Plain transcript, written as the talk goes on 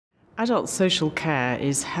Adult social care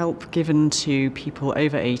is help given to people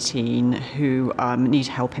over 18 who need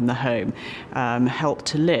help in the home, help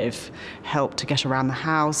to live, help to get around the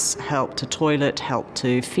house, help to toilet, help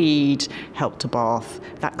to feed, help to bath,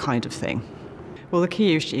 that kind of thing. Well, the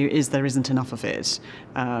key issue is there isn't enough of it.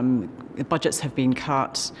 Budgets have been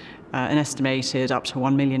cut. An estimated up to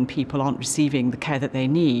 1 million people aren't receiving the care that they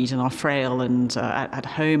need and are frail and at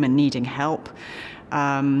home and needing help.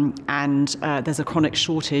 There's a chronic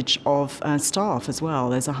shortage of staff as well.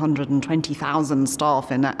 There's 120,000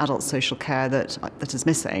 staff in adult social care that is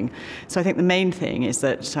missing. So I think the main thing is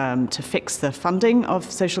that to fix the funding of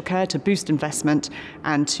social care, to boost investment,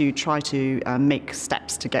 and to try to make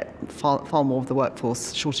steps to get far more of the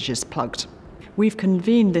workforce shortages plugged. We've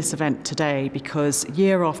convened this event today because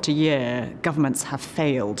year after year, governments have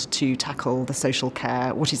failed to tackle the social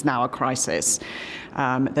care, what is now a crisis.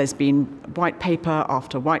 There's been white paper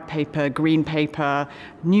after white paper, green paper,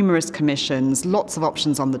 numerous commissions, lots of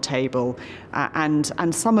options on the table,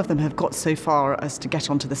 and some of them have got so far as to get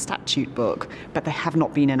onto the statute book, but they have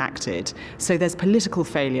not been enacted. So there's political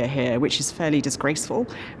failure here, which is fairly disgraceful,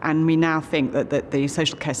 and we now think that the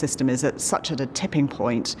social care system is at a tipping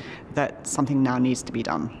point that something now needs to be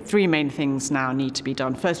done. Three main things now need to be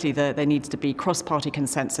done. Firstly, there needs to be cross-party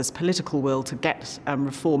consensus, political will to get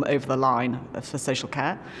reform over the line for social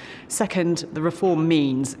care. Second, the reform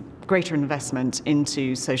means greater investment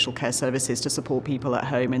into social care services to support people at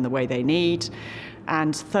home in the way they need.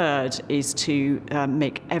 And third is to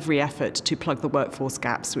make every effort to plug the workforce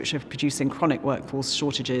gaps, which are producing chronic workforce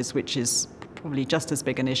shortages, which is probably just as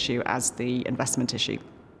big an issue as the investment issue.